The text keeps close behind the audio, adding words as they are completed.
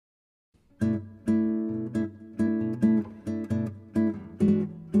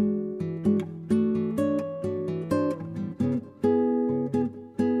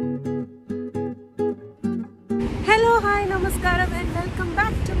Namaskaram and welcome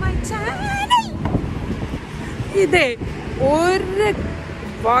back to my channel. ഇതേ ഒരു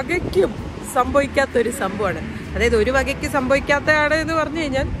വകയ്ക്കും സംഭവിക്കാത്തൊരു സംഭവമാണ്. അതായത് ഒരു വകയ്ക്ക് സംഭവിക്കാത്തതാണ് എന്ന് പറഞ്ഞു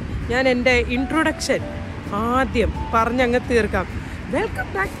കഴിഞ്ഞാൽ ഞാൻ എൻ്റെ ഇൻട്രൊഡക്ഷൻ ആദ്യം പറഞ്ഞങ്ങ് തീർക്കാം. Welcome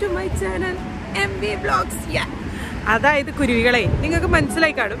back to my channel MV Vlogs. അതായത് കുരുവികളെ നിങ്ങൾക്ക്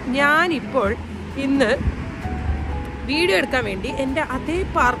മനസ്സിലായി കാണും, ഞാനിപ്പോൾ ഇന്ന് വീഡിയോ എടുക്കാൻ വേണ്ടി എൻ്റെ അതേ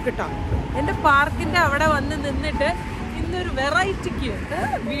പാർക്ക് ഇട്ടാ എൻ്റെ പാർക്കിൻ്റെ അവിടെ വന്ന് നിന്നിട്ട് ഇന്നൊരു വെറൈറ്റിക്ക്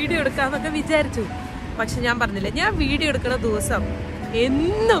വീഡിയോ എടുക്കാമെന്നൊക്കെ വിചാരിച്ചു. പക്ഷെ ഞാൻ പറഞ്ഞില്ല, ഞാൻ വീഡിയോ എടുക്കുന്ന ദിവസം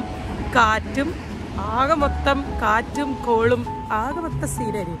എന്നും കാറ്റും ആകെ മൊത്തം കാറ്റും കോളും ആകെ മൊത്തം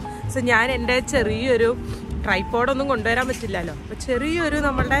സീനറി. സോ ഞാൻ എൻ്റെ ചെറിയൊരു ട്രൈപ്പോഡൊന്നും കൊണ്ടുവരാൻ പറ്റില്ലല്ലോ. അപ്പോൾ ചെറിയൊരു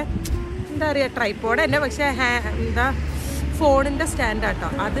നമ്മളുടെ എന്താ പറയുക ട്രൈപ്പോഡ് തന്നെ, പക്ഷേ എന്താ ഫോണിൻ്റെ സ്റ്റാൻഡാട്ടോ,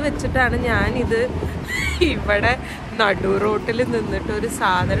 അത് വെച്ചിട്ടാണ് ഞാനിത് ഇവിടെ നടു റോട്ടിൽ നിന്നിട്ട് ഒരു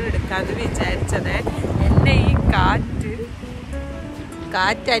സാധനം എടുക്കാമെന്ന് വിചാരിച്ചത്. എന്നെ ഈ കാറ്റ്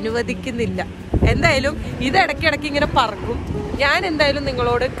അനുവദിക്കുന്നില്ല. എന്തായാലും ഇത് ഇടയ്ക്കിടയ്ക്ക് ഇങ്ങനെ പറക്കും. ഞാൻ എന്തായാലും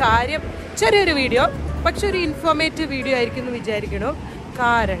നിങ്ങളോട് കാര്യം ചെറിയൊരു വീഡിയോ, പക്ഷെ ഒരു ഇൻഫോർമേറ്റീവ് വീഡിയോ ആയിരിക്കും എന്ന് വിചാരിക്കണോ.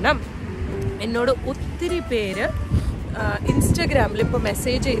 കാരണം എന്നോട് ഒത്തിരി പേര് ഇൻസ്റ്റഗ്രാമിൽ ഇപ്പോൾ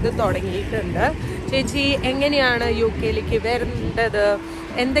മെസ്സേജ് ചെയ്ത് തുടങ്ങിയിട്ടുണ്ട്. ചേച്ചി എങ്ങനെയാണ് UK വരേണ്ടത്,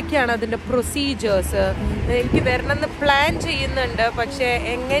 എന്തൊക്കെയാണ് അതിൻ്റെ പ്രൊസീജിയേഴ്സ്, എനിക്ക് വരണമെന്ന് പ്ലാൻ ചെയ്യുന്നുണ്ട്, പക്ഷേ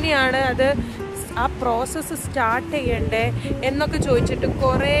എങ്ങനെയാണ് അത് ആ പ്രോസസ്സ് സ്റ്റാർട്ട് ചെയ്യണ്ടേ എന്നൊക്കെ ചോദിച്ചിട്ട്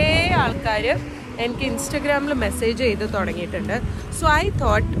കുറേ ആൾക്കാർ എനിക്ക് ഇൻസ്റ്റഗ്രാമിൽ മെസ്സേജ് ചെയ്ത് തുടങ്ങിയിട്ടുണ്ട്. So I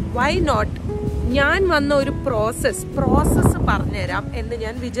thought why not ഞാൻ വന്ന ഒരു പ്രോസസ്സ് പറഞ്ഞുതരാം എന്ന്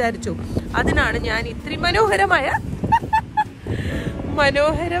ഞാൻ വിചാരിച്ചു. അതിനാണ് ഞാൻ ഇത്രയും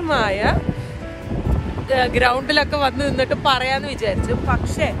മനോഹരമായ ഗ്രൗണ്ടിലൊക്കെ വന്ന് നിന്നിട്ട് പറയാന്ന് വിചാരിച്ചു.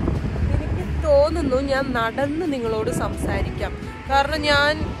 പക്ഷേ എനിക്ക് തോന്നുന്നു ഞാൻ നടന്ന് നിങ്ങളോട് സംസാരിക്കാം. കാരണം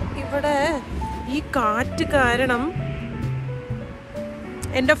ഞാൻ ഇവിടെ ഈ കാറ്റ് കാരണം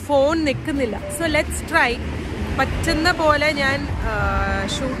എൻ്റെ ഫോൺ നിൽക്കുന്നില്ല. So let's try. പറ്റുന്ന പോലെ ഞാൻ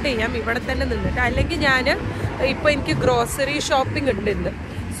ഷൂട്ട് ചെയ്യാം ഇവിടെ തന്നെ നിന്നിട്ട്. അല്ലെങ്കിൽ ഞാൻ ഇപ്പോൾ എനിക്ക് ഗ്രോസറി ഷോപ്പിംഗ് ഉണ്ട് ഇന്ന്.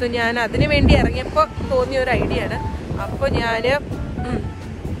 സോ ഞാൻ അതിന് വേണ്ടി ഇറങ്ങിയപ്പോൾ തോന്നിയ ഒരു ഐഡിയ ആണ്. അപ്പോൾ ഞാൻ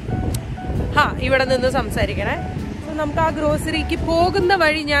ഇവിടെ നിന്ന് സംസാരിക്കണേ. സോ നമുക്ക് ആ ഗ്രോസറിക്ക് പോകുന്ന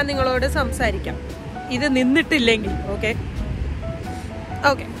വഴി ഞാൻ നിങ്ങളോട് സംസാരിക്കാം, ഇത് നിന്നിട്ടില്ലെങ്കിൽ.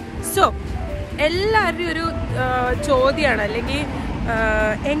 ഓക്കെ. സോ എല്ലാവരുടെയും ഒരു ചോദ്യമാണ്, അല്ലെങ്കിൽ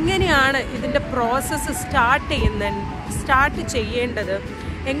എങ്ങനെയാണ് ഇതിൻ്റെ പ്രോസസ്സ് സ്റ്റാർട്ട് ചെയ്യേണ്ടത്,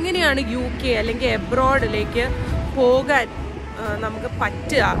 എങ്ങനെയാണ് UK അല്ലെങ്കിൽ എബ്രോഡിലേക്ക് പോകാൻ നമുക്ക്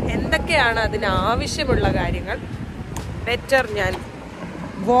പറ്റുക, എന്തൊക്കെയാണ് അതിനാവശ്യമുള്ള കാര്യങ്ങൾ. ബെറ്റർ ഞാൻ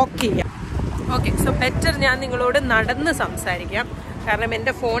വാക്ക് ചെയ്യാം. സോ ബെറ്റർ ഞാൻ നിങ്ങളോട് നടന്ന് സംസാരിക്കാം. കാരണം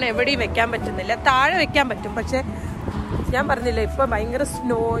എൻ്റെ ഫോൺ എവിടെയും വെക്കാൻ പറ്റുന്നില്ല. താഴെ വെക്കാൻ പറ്റും, പക്ഷെ ഞാൻ പറഞ്ഞില്ല ഇപ്പോൾ ഭയങ്കര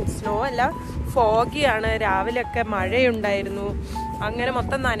സ്നോ അല്ല, ഫോഗിയാണ്. രാവിലെയൊക്കെ മഴയുണ്ടായിരുന്നു, അങ്ങനെ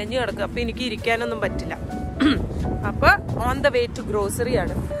മൊത്തം നനഞ്ഞു കിടക്കും. അപ്പോൾ എനിക്ക് ഇരിക്കാനൊന്നും പറ്റില്ല. അപ്പോൾ on the way to grocery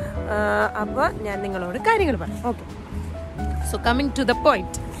ആണ്. അപ്പോൾ ഞാൻ നിങ്ങളോട് കാര്യങ്ങൾ പറയാം. So coming to the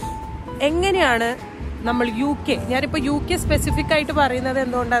point, എങ്ങനെയാണ് നമ്മൾ ഞാനിപ്പോൾ UK സ്പെസിഫിക് ആയിട്ട് പറയുന്നത്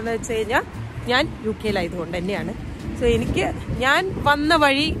എന്തുകൊണ്ടാണെന്ന് വെച്ച് കഴിഞ്ഞാൽ ഞാൻ UK-ലായതുകൊണ്ട് തന്നെയാണ്. സോ ഞാൻ വന്ന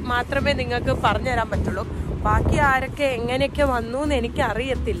വഴി മാത്രമേ നിങ്ങൾക്ക് പറഞ്ഞുതരാൻ പറ്റുള്ളൂ. ബാക്കി ആരൊക്കെ എങ്ങനെയൊക്കെ വന്നു എന്ന് എനിക്ക്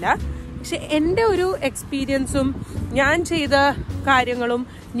അറിയത്തില്ല. പക്ഷെ എൻ്റെ ഒരു എക്സ്പീരിയൻസും ഞാൻ ചെയ്ത കാര്യങ്ങളും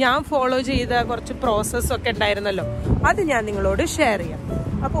ഞാൻ ഫോളോ ചെയ്ത കുറച്ച് പ്രോസസ്സൊക്കെ ഉണ്ടായിരുന്നല്ലോ, അത് ഞാൻ നിങ്ങളോട് ഷെയർ ചെയ്യാം.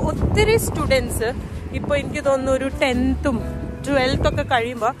 അപ്പോൾ ഒത്തിരി സ്റ്റുഡൻസ് ഇപ്പോൾ എനിക്ക് തോന്നുന്നു ഒരു 10th 12th ഒക്കെ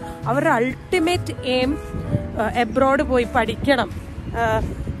കഴിയുമ്പോൾ അവരുടെ അൾട്ടിമേറ്റ് എയിം എബ്രോഡ് പോയി പഠിക്കണം,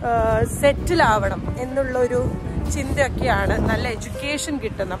 സെറ്റിൽ ആവണം എന്നുള്ളൊരു ചിന്തയൊക്കെയാണ്. നല്ല എഡ്യൂക്കേഷൻ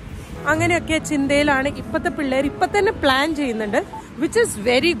കിട്ടണം, അങ്ങനെയൊക്കെ ചിന്തയിലാണ് ഇപ്പോഴത്തെ പിള്ളേർ ഇപ്പം തന്നെ പ്ലാൻ ചെയ്യുന്നുണ്ട്, which is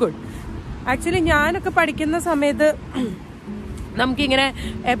very good. Actually ഞാനൊക്കെ പഠിക്കുന്ന സമയത്ത് നമുക്കിങ്ങനെ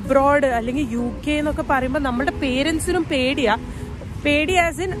എബ്രോഡ് അല്ലെങ്കിൽ UK എന്നൊക്കെ പറയുമ്പോൾ നമ്മുടെ പേരൻസിനും പേടി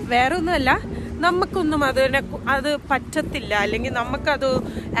ആസ് ഇൻ വേറെ ഒന്നുമല്ല, നമുക്കൊന്നും അത് പറ്റത്തില്ല, അല്ലെങ്കിൽ നമുക്കത്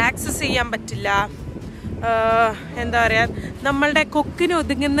ആക്സസ് ചെയ്യാൻ പറ്റില്ല. എന്താ പറയുക, നമ്മളുടെ കൊക്കിന്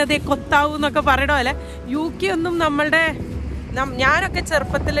ഒതുങ്ങുന്നതേ കൊത്താവൂ എന്നൊക്കെ പറയണ പോലെ UK ഒന്നും ഞാനൊക്കെ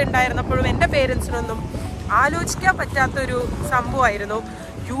ചെറുപ്പത്തിൽ ഉണ്ടായിരുന്നപ്പോഴും എൻ്റെ പേരൻസിനൊന്നും ആലോചിക്കാൻ പറ്റാത്തൊരു സംഭവമായിരുന്നു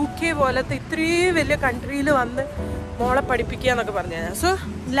UK പോലത്തെ ഇത്രയും വലിയ കൺട്രിയിൽ വന്ന് മോളെ പഠിപ്പിക്കുക എന്നൊക്കെ പറഞ്ഞു കഴിഞ്ഞാൽ. So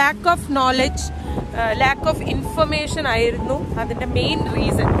lack of knowledge, lack of information ആയിരുന്നു അതിൻ്റെ മെയിൻ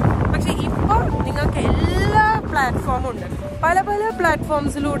റീസൺ. പക്ഷെ ഇപ്പോൾ നിങ്ങൾക്ക് എല്ലാ പ്ലാറ്റ്ഫോമും ഉണ്ട്. പല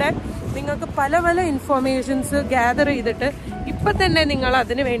പ്ലാറ്റ്ഫോംസിലൂടെ നിങ്ങൾക്ക് പല ഇൻഫർമേഷൻസ് ഗ്യാദർ ചെയ്തിട്ട് ഇപ്പം തന്നെ നിങ്ങൾ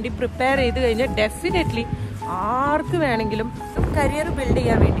അതിന് വേണ്ടി പ്രിപ്പയർ ചെയ്ത് കഴിഞ്ഞാൽ ഡെഫിനറ്റ്ലി ആർക്ക് വേണമെങ്കിലും കരിയർ ബിൽഡ്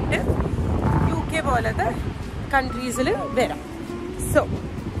ചെയ്യാൻ വേണ്ടിയിട്ട് UK പോലത്തെ കൺട്രീസിൽ വരാം. സോ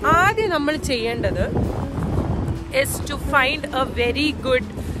ആദ്യം നമ്മൾ ചെയ്യേണ്ടത് is to find a very good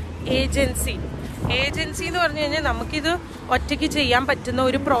agency. Agency എന്ന് പറഞ്ഞു കഴിഞ്ഞാൽ നമുക്കിത് ഒറ്റയ്ക്ക് ചെയ്യാൻ പറ്റുന്ന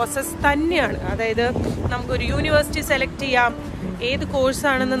ഒരു പ്രോസസ്സ് തന്നെയാണ്. അതായത് നമുക്കൊരു യൂണിവേഴ്സിറ്റി സെലക്ട് ചെയ്യാം, ഏത്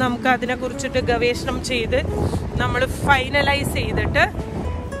കോഴ്സാണെന്ന് നമുക്ക് അതിനെക്കുറിച്ചിട്ട് ഗവേഷണം ചെയ്ത് നമ്മൾ ഫൈനലൈസ് ചെയ്തിട്ട്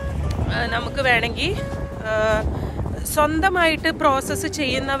നമുക്ക് വേണമെങ്കിൽ സ്വന്തമായിട്ട് പ്രോസസ്സ്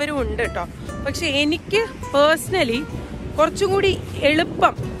ചെയ്യുന്നവരും ഉണ്ട് കേട്ടോ. പക്ഷെ എനിക്ക് പേഴ്സണലി കുറച്ചും കൂടി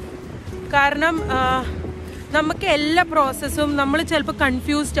എളുപ്പം, കാരണം നമുക്ക് എല്ലാ പ്രോസസ്സും നമ്മൾ ചിലപ്പോൾ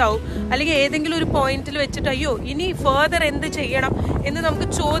കൺഫ്യൂസ്ഡ് ആവും, അല്ലെങ്കിൽ ഏതെങ്കിലും ഒരു പോയിന്റിൽ വെച്ചിട്ട് അയ്യോ ഇനി ഫർദർ എന്ത് ചെയ്യണം എന്ന് നമുക്ക്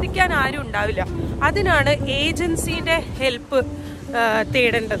ചോദിക്കാൻ ആരും ഉണ്ടാവില്ല. അതിനാണ് ഏജൻസിയുടെ ഹെൽപ്പ്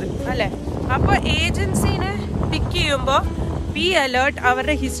തേടേണ്ടത് അല്ലേ. അപ്പോൾ ഏജൻസിനെ പിക്ക് ചെയ്യുമ്പോൾ ബി അലേർട്ട്,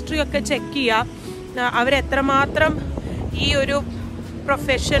 അവരുടെ ഹിസ്റ്ററി ഒക്കെ ചെക്ക് ചെയ്യുക, അവരെത്രമാത്രം ഈ ഒരു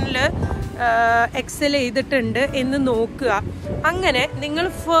പ്രൊഫഷനിൽ എക്സൽ ചെയ്തിട്ടുണ്ട് എന്ന് നോക്കുക. അങ്ങനെ നിങ്ങൾ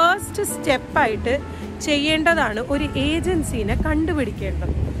ഫസ്റ്റ് സ്റ്റെപ്പായിട്ട് ചെയ്യേണ്ടതാണ് ഒരു ഏജൻസിനെ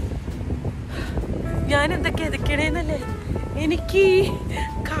കണ്ടുപിടിക്കേണ്ടത്. ഞാൻ എന്തൊക്കെ എതിക്കണേന്നല്ലേ, എനിക്ക്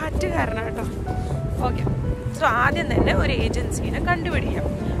കാറ്റ് കാരണം കേട്ടോ. ഓക്കെ, സോ ആദ്യം തന്നെ ഒരു ഏജൻസിനെ കണ്ടുപിടിക്കാം.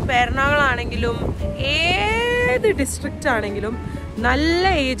 ഇപ്പോൾ എറണാകുളമാണെങ്കിലും ഏത് ഡിസ്ട്രിക്റ്റ് ആണെങ്കിലും നല്ല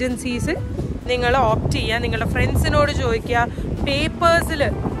ഏജൻസീസ് നിങ്ങൾ ഓപ്റ്റ് ചെയ്യുക. നിങ്ങളുടെ ഫ്രണ്ട്സിനോട് ചോദിക്കുക, പേപ്പേഴ്സിൽ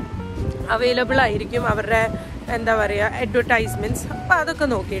അവൈലബിൾ ആയിരിക്കും അവരുടെ എന്താ പറയുക അഡ്വർടൈസ്മെൻറ്റ്സ്. അപ്പോൾ അതൊക്കെ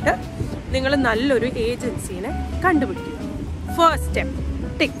നോക്കിയിട്ട് നിങ്ങൾ നല്ലൊരു ഏജൻസിനെ കണ്ടുപിടിക്കുക. First step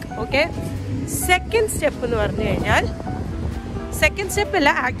tick. Okay, second step എന്ന് പറഞ്ഞു കഴിഞ്ഞാൽ, സെക്കൻഡ് സ്റ്റെപ്പ് അല്ല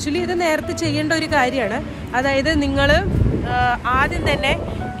ആക്ച്വലി ഇത് നേരത്തെ ചെയ്യേണ്ട ഒരു കാര്യമാണ്. അതായത് നിങ്ങൾ ആദ്യം തന്നെ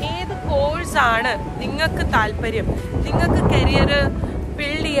ഏത് കോഴ്സാണ് നിങ്ങൾക്ക് താല്പര്യം, നിങ്ങൾക്ക് കരിയർ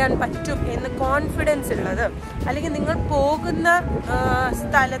ബിൽഡ് ചെയ്യാൻ പറ്റും എന്ന് കോൺഫിഡൻസ് ഉള്ളത്, അല്ലെങ്കിൽ നിങ്ങൾ പോകുന്ന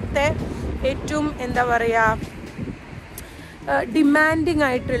സ്ഥലത്തെ ഏറ്റവും എന്താ പറയുക ഡിമാൻഡിങ്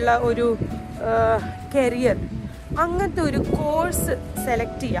ആയിട്ടുള്ള ഒരു കരിയർ, അങ്ങനത്തെ ഒരു കോഴ്സ്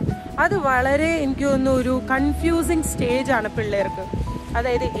സെലക്ട് ചെയ്യുക. അത് വളരെ എനിക്ക് തോന്നുന്നു ഒരു കൺഫ്യൂസിങ് സ്റ്റേജാണ് പിള്ളേർക്ക്.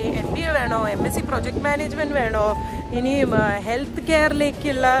 അതായത് MBA വേണോ, MSc പ്രൊജക്ട് മാനേജ്മെൻറ്റ് വേണോ, ഇനി ഹെൽത്ത്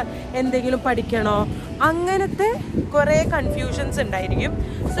കെയറിലേക്കുള്ള എന്തെങ്കിലും പഠിക്കണോ, അങ്ങനത്തെ കുറേ കൺഫ്യൂഷൻസ് ഉണ്ടായിരിക്കും.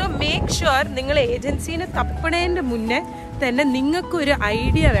 സോ മേക്ക് ഷുവർ നിങ്ങൾ ഏജൻസീനെ തപ്പണേൻ്റെ മുന്നേ തന്നെ നിങ്ങൾക്കൊരു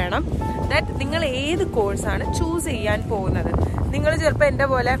ഐഡിയ വേണം ദാറ്റ് നിങ്ങൾ ഏത് കോഴ്സാണ് ചൂസ് ചെയ്യാൻ പോകുന്നത്. നിങ്ങൾ ചിലപ്പോൾ എൻ്റെ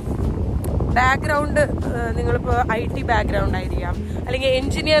പോലെ ബാക്ക്ഗ്രൗണ്ട്, നിങ്ങളിപ്പോൾ IT ബാക്ക്ഗ്രൗണ്ട് ആയിരിക്കാം, അല്ലെങ്കിൽ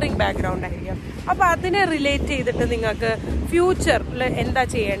എൻജിനീയറിംഗ് ബാക്ക്ഗ്രൗണ്ട് ആയിരിക്കാം. അപ്പോൾ അതിനെ റിലേറ്റ് ചെയ്തിട്ട് നിങ്ങൾക്ക് ഫ്യൂച്ചറിൽ എന്താ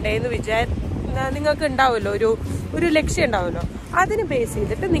ചെയ്യേണ്ടതെന്ന് നിങ്ങൾക്ക് ഉണ്ടാവുമല്ലോ, ഒരു ലക്ഷ്യം ഉണ്ടാവുമല്ലോ. അതിന് ബേസ്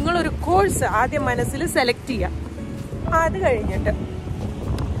ചെയ്തിട്ട് നിങ്ങളൊരു കോഴ്സ് ആദ്യം മനസ്സിൽ സെലക്ട് ചെയ്യാം. അത് കഴിഞ്ഞിട്ട്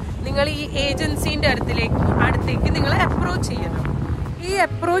നിങ്ങൾ ഈ ഏജൻസീൻ്റെ അടുത്തേക്ക് നിങ്ങളെ അപ്രോച്ച് ചെയ്യണം. ഈ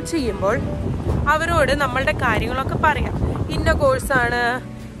അപ്രോച്ച് ചെയ്യുമ്പോൾ അവരോട് നമ്മളുടെ കാര്യങ്ങളൊക്കെ പറയാം. ഇന്ന കോഴ്സാണ്,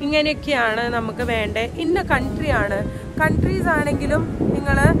 ഇങ്ങനെയൊക്കെയാണ് നമുക്ക് വേണ്ടത്, ഇന്ന കൺട്രിയാണ്. കൺട്രീസ് ആണെങ്കിലും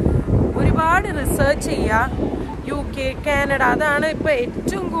നിങ്ങൾ ഒരുപാട് റിസർച്ച് ചെയ്യുക. UK, കാനഡ, അതാണ് ഇപ്പോൾ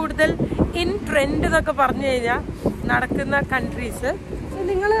ഏറ്റവും കൂടുതൽ ഇൻ ട്രെൻഡ് എന്നൊക്കെ പറഞ്ഞു കഴിഞ്ഞാൽ നടക്കുന്ന കൺട്രീസ്.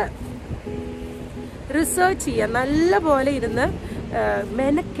 നിങ്ങൾ റിസർച്ച് ചെയ്യുക, നല്ല പോലെ ഇരുന്ന്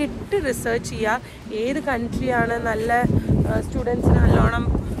മെനക്കെട്ട് റിസർച്ച് ചെയ്യുക. ഏത് കൺട്രിയാണ് നല്ല സ്റ്റുഡൻസിന് നല്ലോണം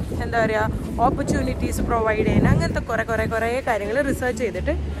എന്താ പറയുക ഓപ്പർച്യൂണിറ്റീസ് പ്രൊവൈഡ് ചെയ്യാൻ, അങ്ങനത്തെ കുറേ കാര്യങ്ങൾ റിസർച്ച്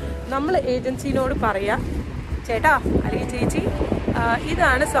ചെയ്തിട്ട് നമ്മൾ ഏജൻസിനോട് പറയാം, ചേട്ടാ അല്ലെങ്കിൽ ചേച്ചി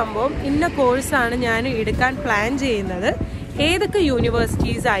ഇതാണ് സംഭവം, ഇന്ന കോഴ്സാണ് ഞാൻ എടുക്കാൻ പ്ലാൻ ചെയ്യുന്നത്, ഏതൊക്കെ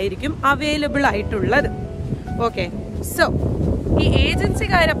യൂണിവേഴ്സിറ്റീസ് ആയിരിക്കും അവൈലബിൾ ആയിട്ടുള്ളത്. ഓക്കെ, സോ ഈ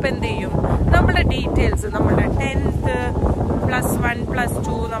ഏജൻസിക്കാരപ്പം എന്ത് ചെയ്യും, നമ്മുടെ ഡീറ്റെയിൽസ്, നമ്മുടെ 10th, +1,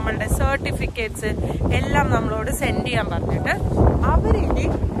 +2, നമ്മളുടെ സർട്ടിഫിക്കറ്റ്സ് എല്ലാം നമ്മളോട് സെൻഡ് ചെയ്യാൻ പറഞ്ഞിട്ട് അവരിനി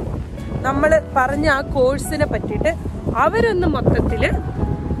നമ്മൾ പറഞ്ഞ ആ കോഴ്സിനെ പറ്റിയിട്ട് അവരൊന്ന് മൊത്തത്തിൽ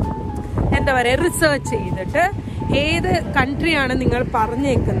എന്താ പറയുക റിസർച്ച് ചെയ്തിട്ട് ഏത് കൺട്രിയാണ് നിങ്ങൾ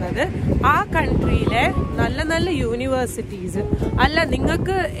പറഞ്ഞേക്കുന്നത് ആ കൺട്രിയിലെ നല്ല നല്ല യൂണിവേഴ്സിറ്റീസ്, അല്ല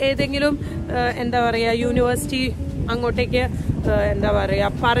നിങ്ങൾക്ക് ഏതെങ്കിലും എന്താ പറയുക യൂണിവേഴ്സിറ്റി അങ്ങോട്ടേക്ക് എന്താ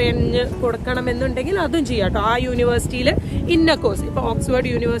പറയുക പറഞ്ഞ് കൊടുക്കണമെന്നുണ്ടെങ്കിൽ അതും ചെയ്യാം കേട്ടോ. ആ യൂണിവേഴ്സിറ്റിയിൽ ഇന്ന കോഴ്സ്, ഇപ്പോൾ ഓക്സ്ഫോർഡ്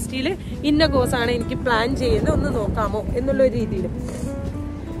യൂണിവേഴ്സിറ്റിയിൽ ഇന്ന കോഴ്സാണ് എനിക്ക് പ്ലാൻ ചെയ്യുന്നത്, ഒന്ന് നോക്കാമോ എന്നുള്ള രീതിയിൽ.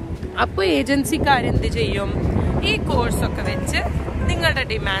 അപ്പോൾ ഏജൻസിക്കാരെന്ത് ചെയ്യും, ഈ കോഴ്സൊക്കെ വെച്ച് നിങ്ങളുടെ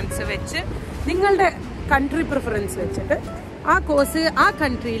ഡിമാൻഡ്സ് വെച്ച് നിങ്ങളുടെ കൺട്രി പ്രിഫറൻസ് വെച്ചിട്ട് ആ കോഴ്സ് ആ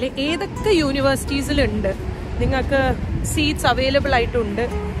കൺട്രിയിൽ ഏതൊക്കെ യൂണിവേഴ്സിറ്റീസിലുണ്ട്, നിങ്ങൾക്ക് സീറ്റ്സ് അവൈലബിൾ ആയിട്ടുണ്ട്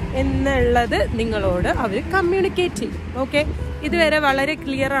എന്നുള്ളത് നിങ്ങളോട് അവർ കമ്മ്യൂണിക്കേറ്റ് ചെയ്യും. ഓക്കെ, ഇതുവരെ വളരെ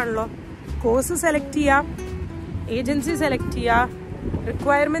ക്ലിയർ ആണല്ലോ. കോഴ്സ് സെലക്ട് ചെയ്യുക, ഏജൻസി സെലക്ട് ചെയ്യുക,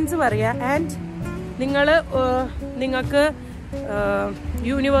 റിക്വയർമെൻറ്റ്സ് പറയുക, ആൻഡ് നിങ്ങൾക്ക്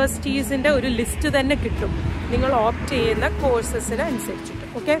യൂണിവേഴ്സിറ്റീസിൻ്റെ ഒരു ലിസ്റ്റ് തന്നെ കിട്ടും നിങ്ങൾ ഓപ്റ്റ് ചെയ്യുന്ന കോഴ്സസിന് അനുസരിച്ചിട്ട്.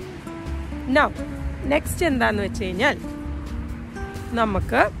 ഓക്കെ, നൗ നെക്സ്റ്റ് എന്താന്ന് വെച്ച് കഴിഞ്ഞാൽ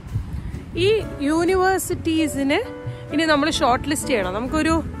നമുക്ക് ഈ യൂണിവേഴ്സിറ്റീസിന് ഇനി നമ്മൾ ഷോർട്ട് ലിസ്റ്റ് ചെയ്യണം.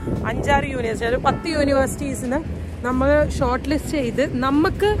 നമുക്കൊരു 5-6 യൂണിവേഴ്സിറ്റി, ഒരു 10 യൂണിവേഴ്സിറ്റീസിന് നമ്മൾ ഷോർട്ട് ലിസ്റ്റ് ചെയ്ത്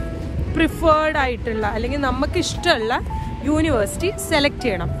നമുക്ക് പ്രിഫേർഡ് ആയിട്ടുള്ള അല്ലെങ്കിൽ നമുക്ക് ഇഷ്ടമുള്ള യൂണിവേഴ്സിറ്റി സെലക്ട്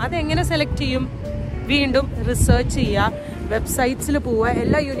ചെയ്യണം. അതെങ്ങനെ സെലക്ട് ചെയ്യും? വീണ്ടും റിസർച്ച് ചെയ്യുക, വെബ്സൈറ്റ്സിൽ പോവുക,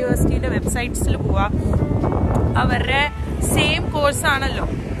 എല്ലാ യൂണിവേഴ്സിറ്റീൻ്റെ വെബ്സൈറ്റ്സിൽ പോവുക. അവരുടെ സെയിം കോഴ്സാണല്ലോ.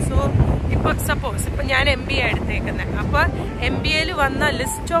 സോ ഇപ്പോൾ സപ്പോസ് ഇപ്പം ഞാൻ MBA എടുത്തേക്കുന്നത്, അപ്പോൾ MBAയിൽ വന്ന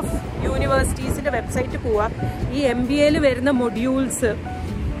ലിസ്റ്റ് ഓഫ് യൂണിവേഴ്സിറ്റീസിൻ്റെ വെബ്സൈറ്റ് പോവുക. ഈ MBAയിൽ വരുന്ന മൊഡ്യൂൾസ്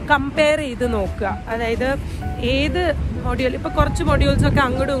കമ്പയർ ചെയ്ത് നോക്കുക. അതായത് ഏത് മൊഡ്യൂൾ, ഇപ്പോൾ കുറച്ച് മൊഡ്യൂൾസൊക്കെ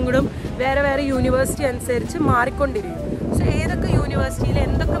അങ്ങോട്ടും ഇങ്ങോട്ടും വേറെ വേറെ യൂണിവേഴ്സിറ്റി അനുസരിച്ച് മാറിക്കൊണ്ടിരിക്കും. സോ ഏതൊക്കെ യൂണിവേഴ്സിറ്റിയിൽ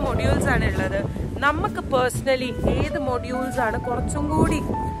എന്തൊക്കെ മൊഡ്യൂൾസാണ് ഉള്ളത്, നമുക്ക് പേഴ്സണലി ഏത് മൊഡ്യൂൾസാണ് കുറച്ചും കൂടി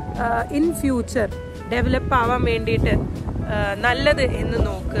ഇൻ ഫ്യൂച്ചർ ഡെവലപ്പ് ആവാൻ വേണ്ടിയിട്ട് നല്ലത് എന്ന്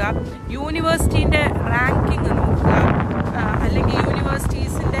നോക്കുക. യൂണിവേഴ്സിറ്റീൻ്റെ റാങ്കിങ് നോക്കുക, അല്ലെങ്കിൽ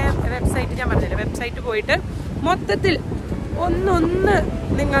യൂണിവേഴ്സിറ്റീസിൻ്റെ വെബ്സൈറ്റ്, ഞാൻ പറഞ്ഞില്ല, വെബ്സൈറ്റ് പോയിട്ട് മൊത്തത്തിൽ ഒന്ന്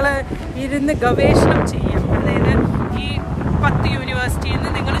നിങ്ങൾ ഇരുന്ന് ഗവേഷണം ചെയ്യാം. അതായത് ഈ 10 യൂണിവേഴ്സിറ്റിയിൽ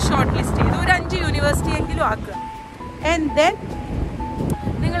നിന്ന് നിങ്ങൾ ഷോർട്ട് ലിസ്റ്റ് ചെയ്ത് ഒരു 5 യൂണിവേഴ്സിറ്റി എങ്കിലും ആക്കുക. ആൻഡ് ദെൻ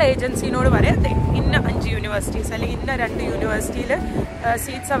നിങ്ങൾ ഏജൻസിനോട് പറയാം, ഇന്ന 5 യൂണിവേഴ്സിറ്റീസ് അല്ലെങ്കിൽ ഇന്ന 2 യൂണിവേഴ്സിറ്റിയിൽ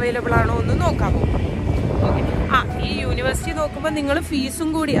സീറ്റ്സ് അവൈലബിൾ ആണോ എന്ന് നോക്കാമോ. ഓക്കെ, ഈ യൂണിവേഴ്സിറ്റി നോക്കുമ്പോൾ നിങ്ങൾ ഫീസും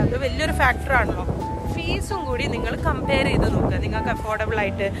കൂടി, അത് വലിയൊരു ഫാക്ടറാണല്ലോ, ഫീസും കൂടി നിങ്ങൾ കമ്പയർ ചെയ്ത് നോക്കുക. നിങ്ങൾക്ക് അഫോർഡബിൾ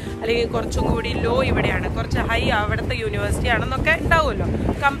ആയിട്ട് അല്ലെങ്കിൽ കുറച്ചും കൂടി ലോ ഇവിടെയാണ്, കുറച്ച് ഹൈ അവിടുത്തെ യൂണിവേഴ്സിറ്റി ആണെന്നൊക്കെ ഉണ്ടാവുമല്ലോ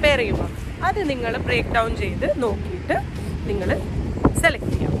കമ്പയർ ചെയ്യുമ്പോൾ. അത് നിങ്ങൾ ബ്രേക്ക് ഡൗൺ ചെയ്ത് നോക്കിയിട്ട് നിങ്ങൾ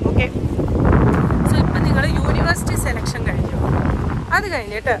സെലക്ട് ചെയ്യാം. ഓക്കെ, സോ ഇപ്പം നിങ്ങൾ യൂണിവേഴ്സിറ്റി സെലക്ഷൻ കഴിഞ്ഞു. അത്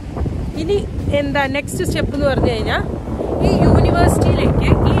കഴിഞ്ഞിട്ട് ഇനി എന്താ നെക്സ്റ്റ് സ്റ്റെപ്പ് എന്ന് പറഞ്ഞു കഴിഞ്ഞാൽ, ഈ യൂണിവേഴ്സിറ്റിയിലേക്ക്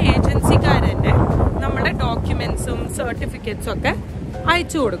ഈ ഏജൻസിക്കാർ തന്നെ നമ്മുടെ ഡോക്യുമെൻസും സർട്ടിഫിക്കറ്റ്സും ഒക്കെ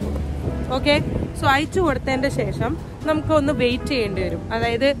അയച്ചു കൊടുക്കും. ഓക്കെ, സോ അയച്ചു കൊടുത്തതിൻ്റെ ശേഷം നമുക്കൊന്ന് വെയിറ്റ് ചെയ്യേണ്ടി വരും.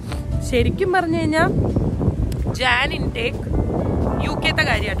 അതായത് ശരിക്കും പറഞ്ഞു കഴിഞ്ഞാൽ ജാൻ ഇൻടേക്ക് UK-ത്തെ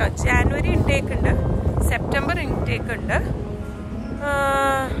കാര്യം കേട്ടോ. ജാനുവരി ഇൻടേക്ക് ഉണ്ട്, സെപ്റ്റംബർ ഇൻടേക്ക് ഉണ്ട്,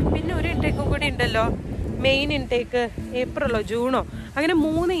 പിന്നെ ഒരു ഇൻടേക്കും കൂടി ഉണ്ടല്ലോ, മെയിൻ ഇൻടേക്ക് ഏപ്രിലോ ജൂണോ, അങ്ങനെ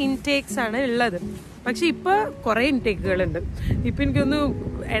 3 ഇൻടേക്സ് ആണ് ഉള്ളത്. പക്ഷെ ഇപ്പോൾ കുറേ ഇൻടേക്കുകളുണ്ട്. ഇപ്പം എനിക്കൊന്ന്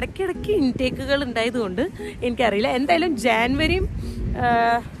ഇടയ്ക്കിടയ്ക്ക് ഇൻടേക്കുകൾ ഉണ്ടായതുകൊണ്ട് എനിക്കറിയില്ല. എന്തായാലും ജാനുവരിയും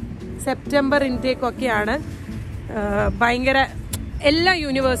സെപ്റ്റംബർ ഇൻടേക്കൊക്കെയാണ് ഭയങ്കര എല്ലാ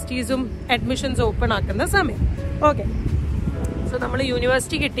യൂണിവേഴ്സിറ്റീസും അഡ്മിഷൻസ് ഓപ്പൺ ആക്കുന്ന സമയം. ഓക്കെ, സോ നമ്മൾ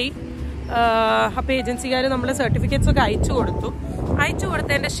യൂണിവേഴ്സിറ്റി കിട്ടി, അപ്പോൾ ഏജൻസിക്കാർ നമ്മളെ സർട്ടിഫിക്കറ്റ്സ് ഒക്കെ അയച്ചു കൊടുത്തു. അയച്ചു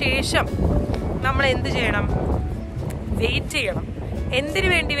കൊടുത്തതിൻ്റെ ശേഷം നമ്മൾ എന്ത് ചെയ്യണം? വെയിറ്റ് ചെയ്യണം. എന്തിനു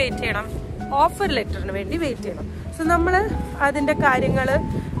വേണ്ടി വെയിറ്റ് ചെയ്യണം? ഓഫർ ലെറ്ററിന് വേണ്ടി വെയിറ്റ് ചെയ്യണം. സോ നമ്മൾ അതിൻ്റെ കാര്യങ്ങൾ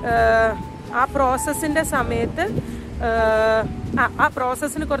ആ പ്രോസസ്സിൻ്റെ സമയത്ത് ആ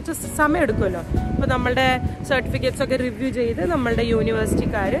പ്രോസസ്സിന് കുറച്ച് സമയം എടുക്കുമല്ലോ. അപ്പോൾ നമ്മളുടെ സർട്ടിഫിക്കറ്റ്സ് ഒക്കെ റിവ്യൂ ചെയ്ത് നമ്മളുടെ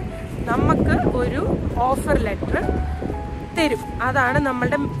യൂണിവേഴ്സിറ്റിക്കാർ നമുക്ക് ഒരു ഓഫർ ലെറ്റർ തരും. അതാണ്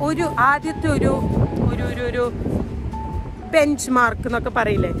നമ്മളുടെ ഒരു ആദ്യത്തെ ഒരു ഒരു ബെഞ്ച് മാർക്ക് എന്നൊക്കെ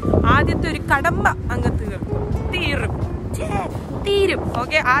പറയില്ലേ, ആദ്യത്തെ ഒരു കടമ്പ അങ്ങ് തീരും.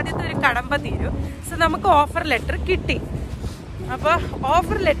 ഓക്കെ, ആദ്യത്തെ ഒരു കടമ്പ തീരും. സോ നമുക്ക് ഓഫർ ലെറ്റർ കിട്ടി. അപ്പോൾ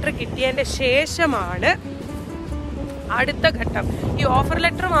ഓഫർ ലെറ്റർ കിട്ടിയതിൻ്റെ ശേഷമാണ് അടുത്ത ഘട്ടം. ഈ ഓഫർ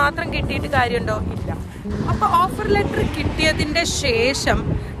ലെറ്റർ മാത്രം കിട്ടിയിട്ട് കാര്യമുണ്ടോ? ഇല്ല. അപ്പോൾ ഓഫർ ലെറ്റർ കിട്ടിയതിൻ്റെ ശേഷം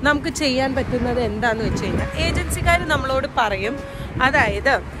നമുക്ക് ചെയ്യാൻ പറ്റുന്നത് എന്താണെന്ന് വെച്ച് കഴിഞ്ഞാൽ, ഏജൻസിക്കാർ നമ്മളോട് പറയും,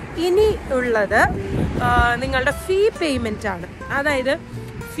 അതായത് ഇനി ഉള്ളത് നിങ്ങളുടെ ഫീ പേയ്മെൻ്റ് ആണ്. അതായത്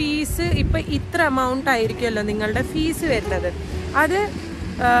ഫീസ് ഇപ്പം ഇത്ര എമൗണ്ട് ആയിരിക്കുമല്ലോ നിങ്ങളുടെ ഫീസ് വരുന്നത്. അത്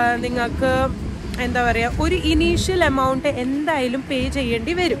നിങ്ങൾക്ക് എന്താ പറയുക, ഒരു ഇനീഷ്യൽ എമൗണ്ട് എന്തായാലും പേ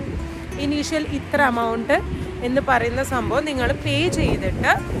ചെയ്യേണ്ടി വരും. ഇനീഷ്യൽ ഇത്ര എമൗണ്ട് എന്ന് പറയുന്ന സംഭവം നിങ്ങൾ പേ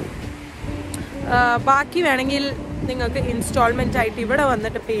ചെയ്തിട്ട് ബാക്കി വേണമെങ്കിൽ നിങ്ങൾക്ക് ഇൻസ്റ്റാൾമെൻ്റ് ആയിട്ട് ഇവിടെ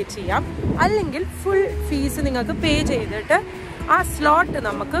വന്നിട്ട് പേ ചെയ്യാം. അല്ലെങ്കിൽ ഫുൾ ഫീസ് നിങ്ങൾക്ക് പേ ചെയ്തിട്ട് ആ സ്ലോട്ട്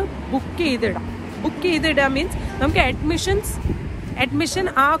നമുക്ക് ബുക്ക് ചെയ്തിടാം. മീൻസ് നമുക്ക് അഡ്മിഷൻ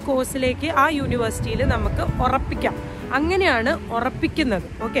ആ കോഴ്സിലേക്ക് ആ യൂണിവേഴ്സിറ്റിയിൽ നമുക്ക് ഉറപ്പിക്കാം. അങ്ങനെയാണ് ഉറപ്പിക്കുന്നത്.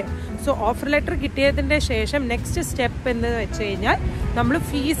 ഓക്കെ, സോ ഓഫർ ലെറ്റർ കിട്ടിയതിൻ്റെ ശേഷം നെക്സ്റ്റ് സ്റ്റെപ്പ് എന്ന് വെച്ച് കഴിഞ്ഞാൽ നമ്മൾ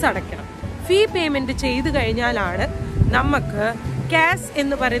ഫീസ് അടയ്ക്കണം. ഫീ പേയ്മെൻറ്റ് ചെയ്ത് കഴിഞ്ഞാലാണ് നമുക്ക് CAS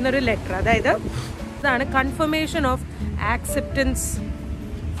എന്ന് പറയുന്നൊരു ലെറ്റർ, അതായത് ഇതാണ് confirmation of acceptance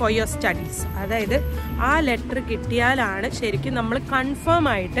for your studies. അതായത് ആ ലെറ്റർ കിട്ടിയാലാണ് ശരിക്കും നമ്മൾ കൺഫേം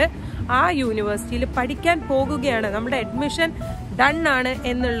ആയിട്ട് ആ യൂണിവേഴ്സിറ്റിയിൽ പഠിക്കാൻ പോകുകയാണ്, നമ്മുടെ അഡ്മിഷൻ ഡൺ ആണ്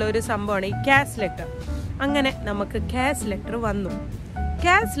എന്നുള്ളൊരു സംഭവമാണ് ഈ CAS ലെറ്റർ. അങ്ങനെ നമുക്ക് CAS ലെറ്റർ വന്നു.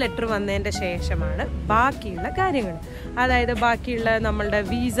 CAS ലെറ്റർ വന്നതിൻ്റെ ശേഷമാണ് ബാക്കിയുള്ള കാര്യങ്ങൾ, അതായത് ബാക്കിയുള്ള നമ്മളുടെ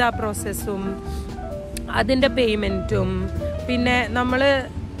വിസ പ്രോസസ്സും അതിൻ്റെ പേയ്മെൻറ്റും, പിന്നെ നമ്മൾ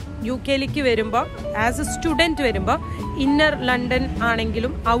UK വരുമ്പോൾ ആസ് എ സ്റ്റുഡൻറ്റ് വരുമ്പോൾ ഇന്നർ ലണ്ടൻ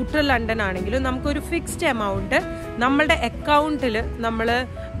ആണെങ്കിലും ഔട്ടർ ലണ്ടൻ ആണെങ്കിലും നമുക്കൊരു ഫിക്സ്ഡ് എമൗണ്ട് നമ്മളുടെ അക്കൗണ്ടിൽ നമ്മൾ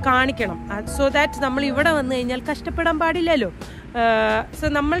കാണിക്കണം. സോ ദാറ്റ് നമ്മൾ ഇവിടെ വന്നു കഴിഞ്ഞാൽ കഷ്ടപ്പെടാൻ പാടില്ലല്ലോ. സോ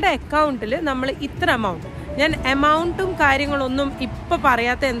നമ്മളുടെ അക്കൗണ്ടിൽ നമ്മൾ ഇത്ര എമൗണ്ട്, ഞാൻ എമൗണ്ടും കാര്യങ്ങളൊന്നും ഇപ്പോൾ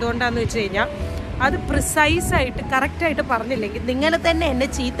പറയാത്ത എന്തുകൊണ്ടാണെന്ന് വെച്ച് കഴിഞ്ഞാൽ അത് പ്രിസൈസായിട്ട് കറക്റ്റായിട്ട് പറഞ്ഞില്ലെങ്കിൽ നിങ്ങൾ തന്നെ എന്നെ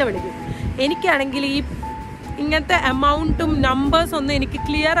ചീത്ത വിളിക്കും. എനിക്കാണെങ്കിൽ ഇങ്ങനത്തെ എമൗണ്ടും നമ്പേഴ്സ് ഒന്നും എനിക്ക്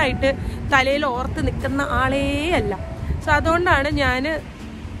ക്ലിയർ ആയിട്ട് തലയിൽ ഓർത്ത് നിൽക്കുന്ന ആളേ അല്ല. സോ അതുകൊണ്ടാണ് ഞാൻ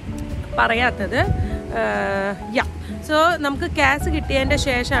പറയാത്തത്. സോ നമുക്ക് ക്യാഷ് കിട്ടിയതിൻ്റെ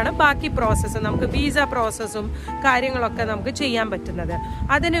ശേഷമാണ് ബാക്കി പ്രോസസ്സ്, നമുക്ക് വിസ പ്രോസസ്സും കാര്യങ്ങളൊക്കെ നമുക്ക് ചെയ്യാൻ പറ്റുന്നത്.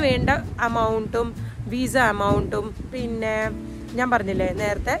 അതിന് വേണ്ട എമൗണ്ടും വിസ എമൗണ്ടും പിന്നെ ഞാൻ പറഞ്ഞില്ലേ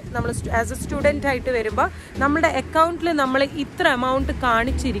നേരത്തെ നമ്മൾ ആസ് എ സ്റ്റുഡൻ്റ് ആയിട്ട് വരുമ്പോൾ നമ്മുടെ അക്കൗണ്ടിൽ നമ്മൾ ഇത്ര എമൗണ്ട്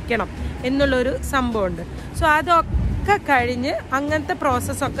കാണിച്ചിരിക്കണം എന്നുള്ളൊരു സംഭവമുണ്ട്. സോ അതൊക്കെ കഴിഞ്ഞ് അങ്ങനത്തെ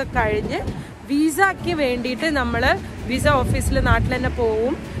പ്രോസസ്സൊക്കെ കഴിഞ്ഞ് വിസയ്ക്ക് വേണ്ടിയിട്ട് നമ്മൾ വിസ ഓഫീസിൽ നാട്ടിൽ തന്നെ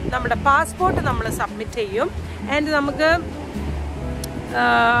പോവും. നമ്മുടെ പാസ്പോർട്ട് നമ്മൾ സബ്മിറ്റ് ചെയ്യും. ആൻഡ് നമുക്ക്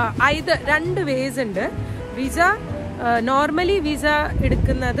രണ്ട് വേസ് ഉണ്ട്. വിസ നോർമലി വിസ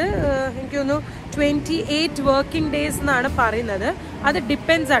എടുക്കുന്നത് എനിക്ക് തോന്നുന്നു 28 വർക്കിംഗ് ഡേയ്സ് എന്നാണ് പറയുന്നത്. അത്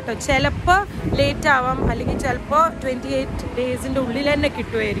ഡിപ്പെൻസ് ആട്ടോ, ചിലപ്പോൾ ലേറ്റ് ആവാം, അല്ലെങ്കിൽ ചിലപ്പോൾ 28 ഡേയ്സിൻ്റെ ഉള്ളിൽ തന്നെ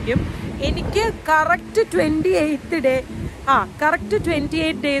കിട്ടുമായിരിക്കും. എനിക്ക് കറക്റ്റ്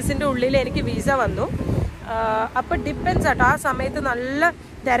 28 ഡേയ്സിൻ്റെ ഉള്ളിൽ എനിക്ക് വിസ വന്നു. അപ്പോൾ ഡിപ്പെൻസ് ആട്ടോ, ആ സമയത്ത് നല്ല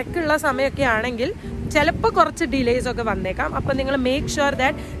തിരക്കുള്ള സമയമൊക്കെ ആണെങ്കിൽ ചിലപ്പോൾ കുറച്ച് ഡിലേസ് ഒക്കെ വന്നേക്കാം. അപ്പോൾ നിങ്ങൾ മേക്ക് ഷുവർ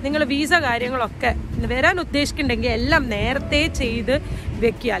ദാറ്റ് നിങ്ങൾ വിസ കാര്യങ്ങളൊക്കെ വരാൻ ഉദ്ദേശിക്കുന്നുണ്ടെങ്കിൽ എല്ലാം നേരത്തെ ചെയ്ത്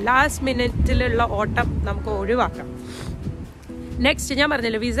വെക്കുക. ലാസ്റ്റ് മിനിറ്റിലുള്ള ഓട്ടം നമുക്ക് ഒഴിവാക്കാം. നെക്സ്റ്റ് ഞാൻ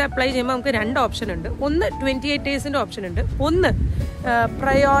പറഞ്ഞല്ലോ, വിസ അപ്ലൈ ചെയ്യുമ്പോൾ നമുക്ക് 2 ഓപ്ഷൻ ഉണ്ട്. ഒന്ന് 28 ഡേയ്സിൻ്റെ ഓപ്ഷൻ ഉണ്ട്, ഒന്ന്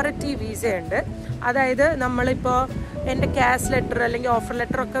പ്രയോറിറ്റി വിസ ഉണ്ട്. അതായത് നമ്മളിപ്പോൾ എൻ്റെ ക്യാഷ് ലെറ്റർ അല്ലെങ്കിൽ ഓഫർ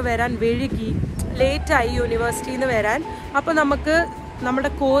ലെറ്റർ ഒക്കെ വരാൻ വഴുകി, ലേറ്റായി യൂണിവേഴ്സിറ്റിയിൽ നിന്ന് വരാൻ, അപ്പോൾ നമുക്ക് നമ്മുടെ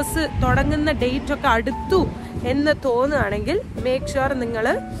കോഴ്സ് തുടങ്ങുന്ന ഡേറ്റ് ഒക്കെ അടുത്തു എന്ന് തോന്നുകയാണെങ്കിൽ മേക്ക് ഷുവർ നിങ്ങൾ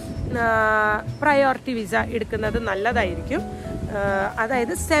പ്രയോറിറ്റി വിസ എടുക്കുന്നത് നല്ലതായിരിക്കും.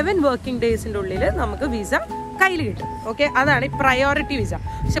 അതായത് 7 വർക്കിംഗ് ഡേയ്സിൻ്റെ ഉള്ളിൽ നമുക്ക് വിസ കയ്യിൽ കിട്ടും. ഓക്കെ, അതാണ് ഈ പ്രയോറിറ്റി വിസ.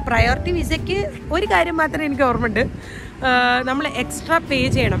 പക്ഷെ പ്രയോറിറ്റി വിസയ്ക്ക് ഒരു കാര്യം മാത്രമേ എനിക്ക് ഓർമ്മയുണ്ട്, നമ്മൾ എക്സ്ട്രാ പേ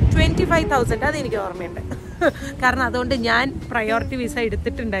ചെയ്യണം 25,000. അതെനിക്ക് ഓർമ്മയുണ്ട്, കാരണം അതുകൊണ്ട് ഞാൻ പ്രയോറിറ്റി വിസ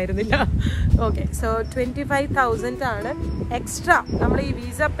എടുത്തിട്ടുണ്ടായിരുന്നില്ല. ഓക്കെ, സോ 25,000 ആണ് എക്സ്ട്രാ നമ്മൾ ഈ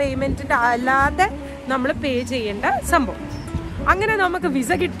വിസ പേയ്മെൻറ്റിൻ്റെ അല്ലാതെ നമ്മൾ പേ ചെയ്യേണ്ട സംഭവം. അങ്ങനെ നമുക്ക്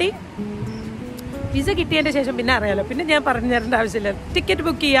വിസ കിട്ടിയതിൻ്റെ ശേഷം പിന്നെ അറിയാലോ, പിന്നെ ഞാൻ പറഞ്ഞു തരേണ്ട ആവശ്യമില്ല. ടിക്കറ്റ്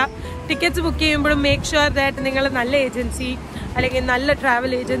ബുക്ക് ചെയ്യുക. ടിക്കറ്റ്സ് ബുക്ക് ചെയ്യുമ്പോഴും മേക്ക് ഷുവർ ദാറ്റ് നിങ്ങൾ നല്ല ഏജൻസി അല്ലെങ്കിൽ നല്ല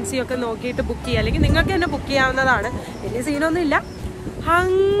ട്രാവൽ ഏജൻസി ഒക്കെ നോക്കിയിട്ട് ബുക്ക് ചെയ്യുക. അല്ലെങ്കിൽ നിങ്ങൾക്ക് തന്നെ ബുക്ക് ചെയ്യാവുന്നതാണ്, വലിയ സീനൊന്നുമില്ല.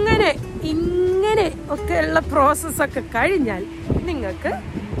 അങ്ങനെ ഇങ്ങനെ ഒക്കെയുള്ള പ്രോസസ്സൊക്കെ കഴിഞ്ഞാൽ നിങ്ങൾക്ക്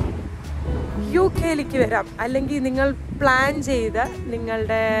UK വരാം. അല്ലെങ്കിൽ നിങ്ങൾ പ്ലാൻ ചെയ്ത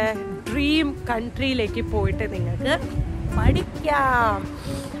നിങ്ങളുടെ ഡ്രീം കൺട്രിയിലേക്ക് പോയിട്ട് നിങ്ങൾക്ക് പഠിക്കാം.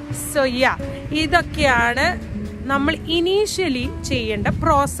 സോ ഇതൊക്കെയാണ് നമ്മൾ ഇനീഷ്യലി ചെയ്യേണ്ട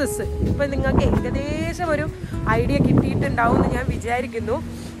പ്രോസസ്സ്. ഇപ്പം നിങ്ങൾക്ക് ഏകദേശം ഒരു ഐഡിയ കിട്ടിയിട്ടുണ്ടാവും എന്ന് ഞാൻ വിചാരിക്കുന്നു.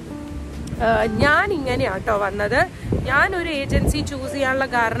 ഞാൻ ഇങ്ങനെയാട്ടോ വന്നത്. ഞാനൊരു ഏജൻസി ചൂസ് ചെയ്യാനുള്ള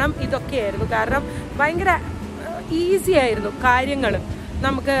കാരണം ഇതൊക്കെയായിരുന്നു. കാരണം ഭയങ്കര ഈസി ആയിരുന്നു കാര്യങ്ങൾ.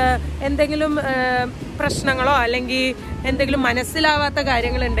 നമുക്ക് എന്തെങ്കിലും പ്രശ്നങ്ങളോ അല്ലെങ്കിൽ എന്തെങ്കിലും മനസ്സിലാവാത്ത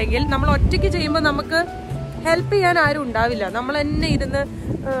കാര്യങ്ങളുണ്ടെങ്കിൽ നമ്മൾ ഒറ്റയ്ക്ക് ചെയ്യുമ്പോൾ നമുക്ക് ഹെൽപ്പ് ചെയ്യാൻ ആരും ഉണ്ടാവില്ല. നമ്മൾ തന്നെ ഇരുന്ന്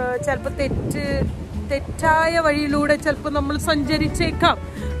ചിലപ്പോൾ തെറ്റായ വഴിയിലൂടെ ചിലപ്പോൾ നമ്മൾ സഞ്ചരിച്ചേക്കാം.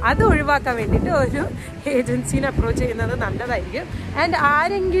 അത് ഒഴിവാക്കാൻ വേണ്ടിയിട്ട് ഒരു ഏജൻസീനെ അപ്രോച്ച് ചെയ്യുന്നത് നല്ലതായിരിക്കും. ആൻഡ്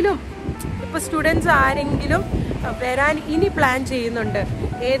ആരെങ്കിലും ഇപ്പോൾ സ്റ്റുഡൻസ് ആരെങ്കിലും വരാൻ ഇനി പ്ലാൻ ചെയ്യുന്നുണ്ട്,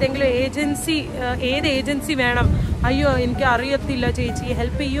 ഏതെങ്കിലും ഏജൻസി ഏത് ഏജൻസി വേണം, അയ്യോ എനിക്ക് അറിയത്തില്ല ചേച്ചി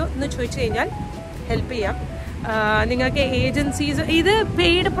ഹെൽപ്പ് ചെയ്യൂ എന്ന് ചോദിച്ചു കഴിഞ്ഞാൽ ഹെൽപ്പ് ചെയ്യാം. നിങ്ങൾക്ക് ഏജൻസീസ്, ഇത്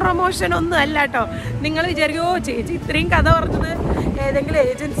പെയ്ഡ് പ്രൊമോഷൻ ഒന്നും അല്ല കേട്ടോ. നിങ്ങൾ വിചാരിക്കും ഓ ചേച്ചി ഇത്രയും കഥ പറഞ്ഞത് ഏതെങ്കിലും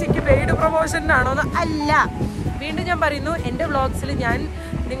ഏജൻസിക്ക് പെയ്ഡ് പ്രൊമോഷനാണോ എന്ന്. അല്ല, വീണ്ടും ഞാൻ പറയുന്നു, എൻ്റെ വ്ളോഗ്സിൽ ഞാൻ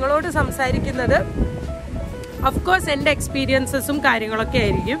നിങ്ങളോട് സംസാരിക്കുന്നത് ഓഫ്കോഴ്സ് എൻ്റെ എക്സ്പീരിയൻസസും കാര്യങ്ങളൊക്കെ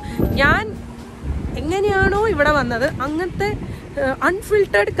ആയിരിക്കും. ഞാൻ എങ്ങനെയാണോ ഇവിടെ വന്നത് അങ്ങനത്തെ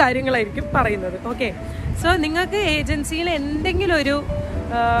അൺഫിൽറ്റേർഡ് കാര്യങ്ങളായിരിക്കും പറയുന്നത്. ഓക്കെ, സോ നിങ്ങൾക്ക് ഏജൻസിയിൽ എന്തെങ്കിലും ഒരു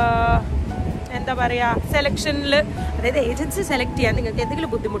എന്താ പറയുക സെലക്ഷനിൽ, അതായത് ഏജൻസി സെലക്ട് ചെയ്യാൻ നിങ്ങൾക്ക്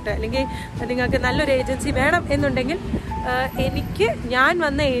എന്തെങ്കിലും ബുദ്ധിമുട്ട് അല്ലെങ്കിൽ നിങ്ങൾക്ക് നല്ലൊരു ഏജൻസി വേണം എന്നുണ്ടെങ്കിൽ ഞാൻ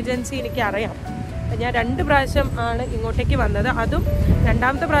വന്ന ഏജൻസി എനിക്കറിയാം. ഞാൻ 2 പ്രാവശ്യം ആണ് ഇങ്ങോട്ടേക്ക് വന്നത്. അതും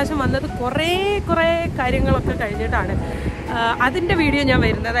രണ്ടാമത്തെ പ്രാവശ്യം വന്നത് കുറേ കാര്യങ്ങളൊക്കെ കഴിഞ്ഞിട്ടാണ്. അതിൻ്റെ വീഡിയോ ഞാൻ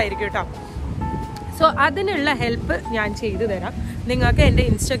വരുന്നതായിരിക്കും കേട്ടോ. സോ അതിനുള്ള ഹെൽപ്പ് ഞാൻ ചെയ്തു തരാം. നിങ്ങൾക്ക് എൻ്റെ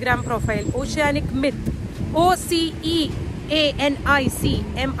Instagram profile oceanic myth OCEANIC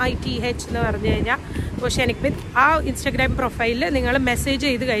ANICMITH എന്ന് പറഞ്ഞു കഴിഞ്ഞാൽ ഓഷ്യാനിക് മിത്ത്. ആ ഇൻസ്റ്റാഗ്രാം പ്രൊഫൈലിൽ നിങ്ങൾ മെസ്സേജ്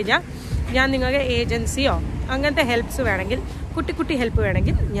ചെയ്ത് കഴിഞ്ഞാൽ ഞാൻ നിങ്ങൾക്ക് ഏജൻസിയോ അങ്ങനത്തെ ഹെൽപ്സ് വേണമെങ്കിൽ, കുട്ടി ഹെൽപ്പ്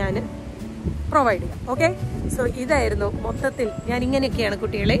വേണമെങ്കിൽ ഞാൻ പ്രൊവൈഡ് ചെയ്യാം. ഓക്കെ, സോ ഇതായിരുന്നു മൊത്തത്തിൽ. ഞാൻ ഇങ്ങനെയൊക്കെയാണ്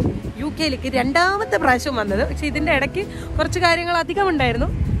കുട്ടികളെ UK-ലേക്ക് 2ാമത്തെ പ്രാവശ്യം വന്നത്. പക്ഷെ ഇതിൻ്റെ ഇടയ്ക്ക് കുറച്ച് കാര്യങ്ങൾ അധികം ഉണ്ടായിരുന്നു,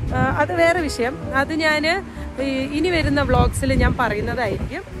 അത് വേറെ വിഷയം. അത് ഞാൻ ഇനി വരുന്ന വ്ളോഗ്സിൽ ഞാൻ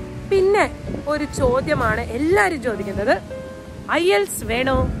പറയുന്നതായിരിക്കും. പിന്നെ ഒരു ചോദ്യമാണ് എല്ലാവരും ചോദിക്കുന്നത്, IELTS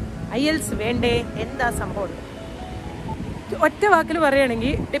വേണോ, IELTS വേണ്ടേ, എന്താ സംഭവം? ഒറ്റ വാക്കിൽ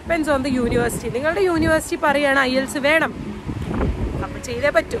പറയുകയാണെങ്കിൽ ഡിപ്പെൻസ് ഓൺ ദ യൂണിവേഴ്സിറ്റി. നിങ്ങളുടെ യൂണിവേഴ്സിറ്റി പറയുകയാണ് IELTS വേണം, അപ്പം ചെയ്തേ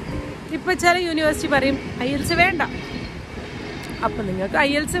പറ്റൂ. ഇപ്പം ചില യൂണിവേഴ്സിറ്റി പറയും IELTS വേണ്ട, അപ്പം നിങ്ങൾക്ക്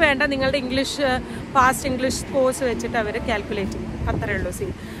IELTS വേണ്ട, നിങ്ങളുടെ ഫാസ്റ്റ് ഇംഗ്ലീഷ് കോഴ്സ് വെച്ചിട്ട് അവർ കാൽക്കുലേറ്റ് ചെയ്യും. അത്രയേ ഉള്ളൂ.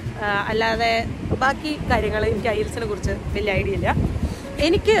 അല്ലാതെ ബാക്കി കാര്യങ്ങൾ എനിക്ക് IELTSനെ കുറിച്ച് വലിയ ഐഡിയ ഇല്ല.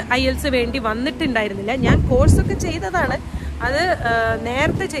 എനിക്ക് IELTS വേണ്ടി വന്നിട്ടുണ്ടായിരുന്നില്ല. ഞാൻ കോഴ്സൊക്കെ ചെയ്തതാണ്, അത്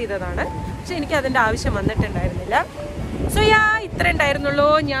നേരത്തെ ചെയ്തതാണ്, പക്ഷെ എനിക്ക് അതിൻ്റെ ആവശ്യം വന്നിട്ടുണ്ടായിരുന്നില്ല. സോ ഇത്ര ഉണ്ടായിരുന്നുള്ളൂ.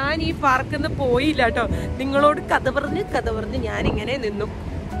 ഞാൻ ഈ പാർക്കിൽ നിന്ന് പോയില്ല കേട്ടോ. നിങ്ങളോട് കഥ പറഞ്ഞ് ഞാനിങ്ങനെ നിന്നു.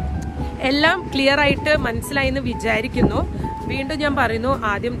 എല്ലാം ക്ലിയർ ആയിട്ട് മനസ്സിലായി എന്ന് വിചാരിക്കുന്നു. വീണ്ടും ഞാൻ പറയുന്നു,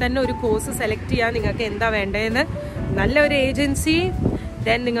 ആദ്യം തന്നെ ഒരു കോഴ്സ് സെലക്ട് ചെയ്യാൻ നിങ്ങൾക്ക് എന്താ വേണ്ടതെന്ന്, നല്ലൊരു ഏജൻസി,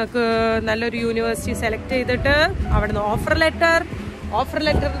 ദെൻ നിങ്ങൾക്ക് നല്ലൊരു യൂണിവേഴ്സിറ്റി സെലക്ട് ചെയ്തിട്ട് അവിടുന്ന് ഓഫർ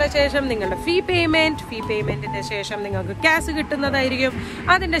ലെറ്ററിൻ്റെ ശേഷം നിങ്ങളുടെ ഫീ പേയ്മെൻറ്റിൻ്റെ ശേഷം നിങ്ങൾക്ക് ക്യാഷ് കിട്ടുന്നതായിരിക്കും.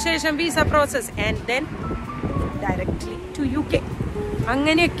 അതിൻ്റെ ശേഷം visa process and then directly to UK.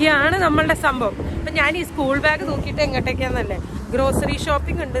 അങ്ങനെയൊക്കെയാണ് നമ്മളുടെ സംഭവം. അപ്പം ഞാൻ ഈ സ്കൂൾ ബാഗ് നോക്കിയിട്ട് എങ്ങോട്ടൊക്കെയാണെന്നല്ലേ, ഗ്രോസറി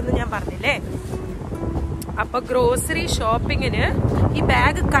ഷോപ്പിംഗ് ഉണ്ടെന്ന് ഞാൻ പറഞ്ഞില്ലേ. അപ്പോൾ ഗ്രോസറി ഷോപ്പിങ്ങിന് ഈ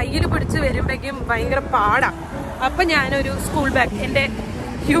ബാഗ് കയ്യിൽ പിടിച്ച് വരുമ്പോഴേക്കും ഭയങ്കര പാടാണ്. അപ്പം ഞാനൊരു സ്കൂൾ ബാഗ്, എൻ്റെ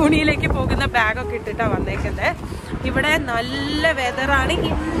യൂണിയിലേക്ക് പോകുന്ന ബാഗൊക്കെ ഇട്ടിട്ടാണ് വന്നേക്കുന്നത്. ഇവിടെ നല്ല വെതറാണ്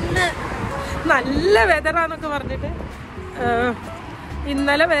ഇന്ന്, നല്ല വെതറാന്നൊക്കെ പറഞ്ഞിട്ട്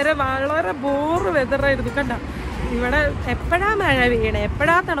ഇന്നലെ വരെ വളരെ ബോറ് വെതറായിരുന്നു. കണ്ട, ഇവിടെ എപ്പോഴാ മഴ വീണേ,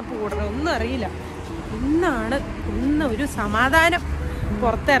 എപ്പോഴാ തണുപ്പ് കൂടണം ഒന്നും അറിയില്ല. ഇന്ന് ഒരു സമാധാനം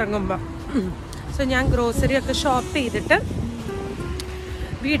പുറത്തിറങ്ങുമ്പോൾ. സോ ഞാൻ ഗ്രോസറി ഒക്കെ ഷോപ്പ് ചെയ്തിട്ട്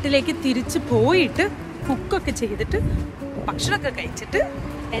വീട്ടിലേക്ക് തിരിച്ച് പോയിട്ട് കുക്കൊക്കെ ചെയ്തിട്ട് ഭക്ഷണമൊക്കെ കഴിച്ചിട്ട്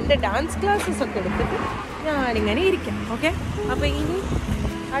എൻ്റെ ഡാൻസ് ക്ലാസ്സസ് ഒക്കെ എടുത്തിട്ട് ഞാനിങ്ങനെ ഇരിക്കാം. ഓക്കെ, അപ്പോൾ ഇനി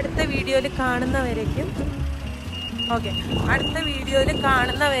അടുത്ത വീഡിയോയിൽ കാണുന്നവരേക്കും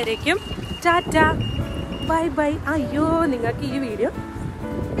ടാറ്റ, ബൈ ബൈ. അയ്യോ, നിങ്ങൾക്ക് ഈ വീഡിയോ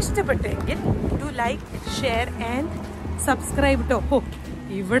ഇഷ്ടപ്പെട്ടെങ്കിൽ do like, share and subscribe ട്ടോ.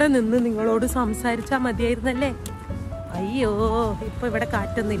 ഇവിടെ നിന്ന് നിങ്ങളോട് സംസാരിച്ചാൽ മതിയായിരുന്നല്ലേ. അയ്യോ, ഇപ്പോൾ ഇവിടെ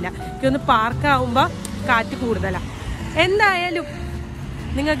കാറ്റൊന്നുമില്ല. എനിക്കൊന്ന് പാർക്കാവുമ്പോൾ കാറ്റ് കൂടുതലാണ്. എന്തായാലും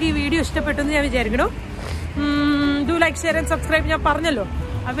നിങ്ങൾക്ക് ഈ വീഡിയോ ഇഷ്ടപ്പെട്ടെന്ന് ഞാൻ വിചാരിക്കണു. Do like, share and subscribe ഞാൻ പറഞ്ഞല്ലോ.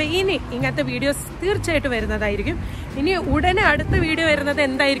 അപ്പോൾ ഇനി ഇങ്ങനത്തെ വീഡിയോസ് തീർച്ചയായിട്ടും വരുന്നതായിരിക്കും. ഇനി ഉടനെ അടുത്ത വീഡിയോ വരുന്നത്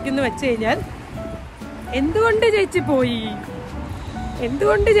എന്തായിരിക്കും എന്ന് വെച്ച് കഴിഞ്ഞാൽ, എന്തുകൊണ്ട് ചേച്ചി പോയി,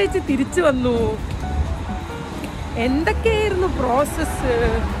 എന്തുകൊണ്ട് ചേച്ചി തിരിച്ചു വന്നു, എന്തൊക്കെയായിരുന്നു പ്രോസസ്സ്,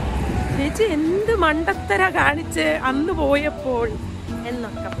 ചേച്ചി എന്ത് മണ്ടത്തര കാണിച്ച് അന്ന് പോയപ്പോൾ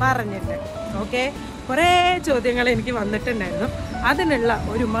എന്നൊക്കെ പറഞ്ഞിട്ട്. ഓക്കെ, കുറേ ചോദ്യങ്ങൾ എനിക്ക് വന്നിട്ടുണ്ടായിരുന്നു. അതിനുള്ള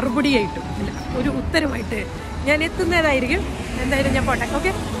ഒരു മറുപടിയായിട്ടും ഒരു ഉത്തരമായിട്ട് ഞാൻ എത്തുന്നതായിരിക്കും. എന്തായാലും ഞാൻ പോട്ടെ.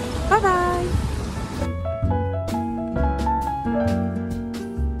 Okay, bye bye.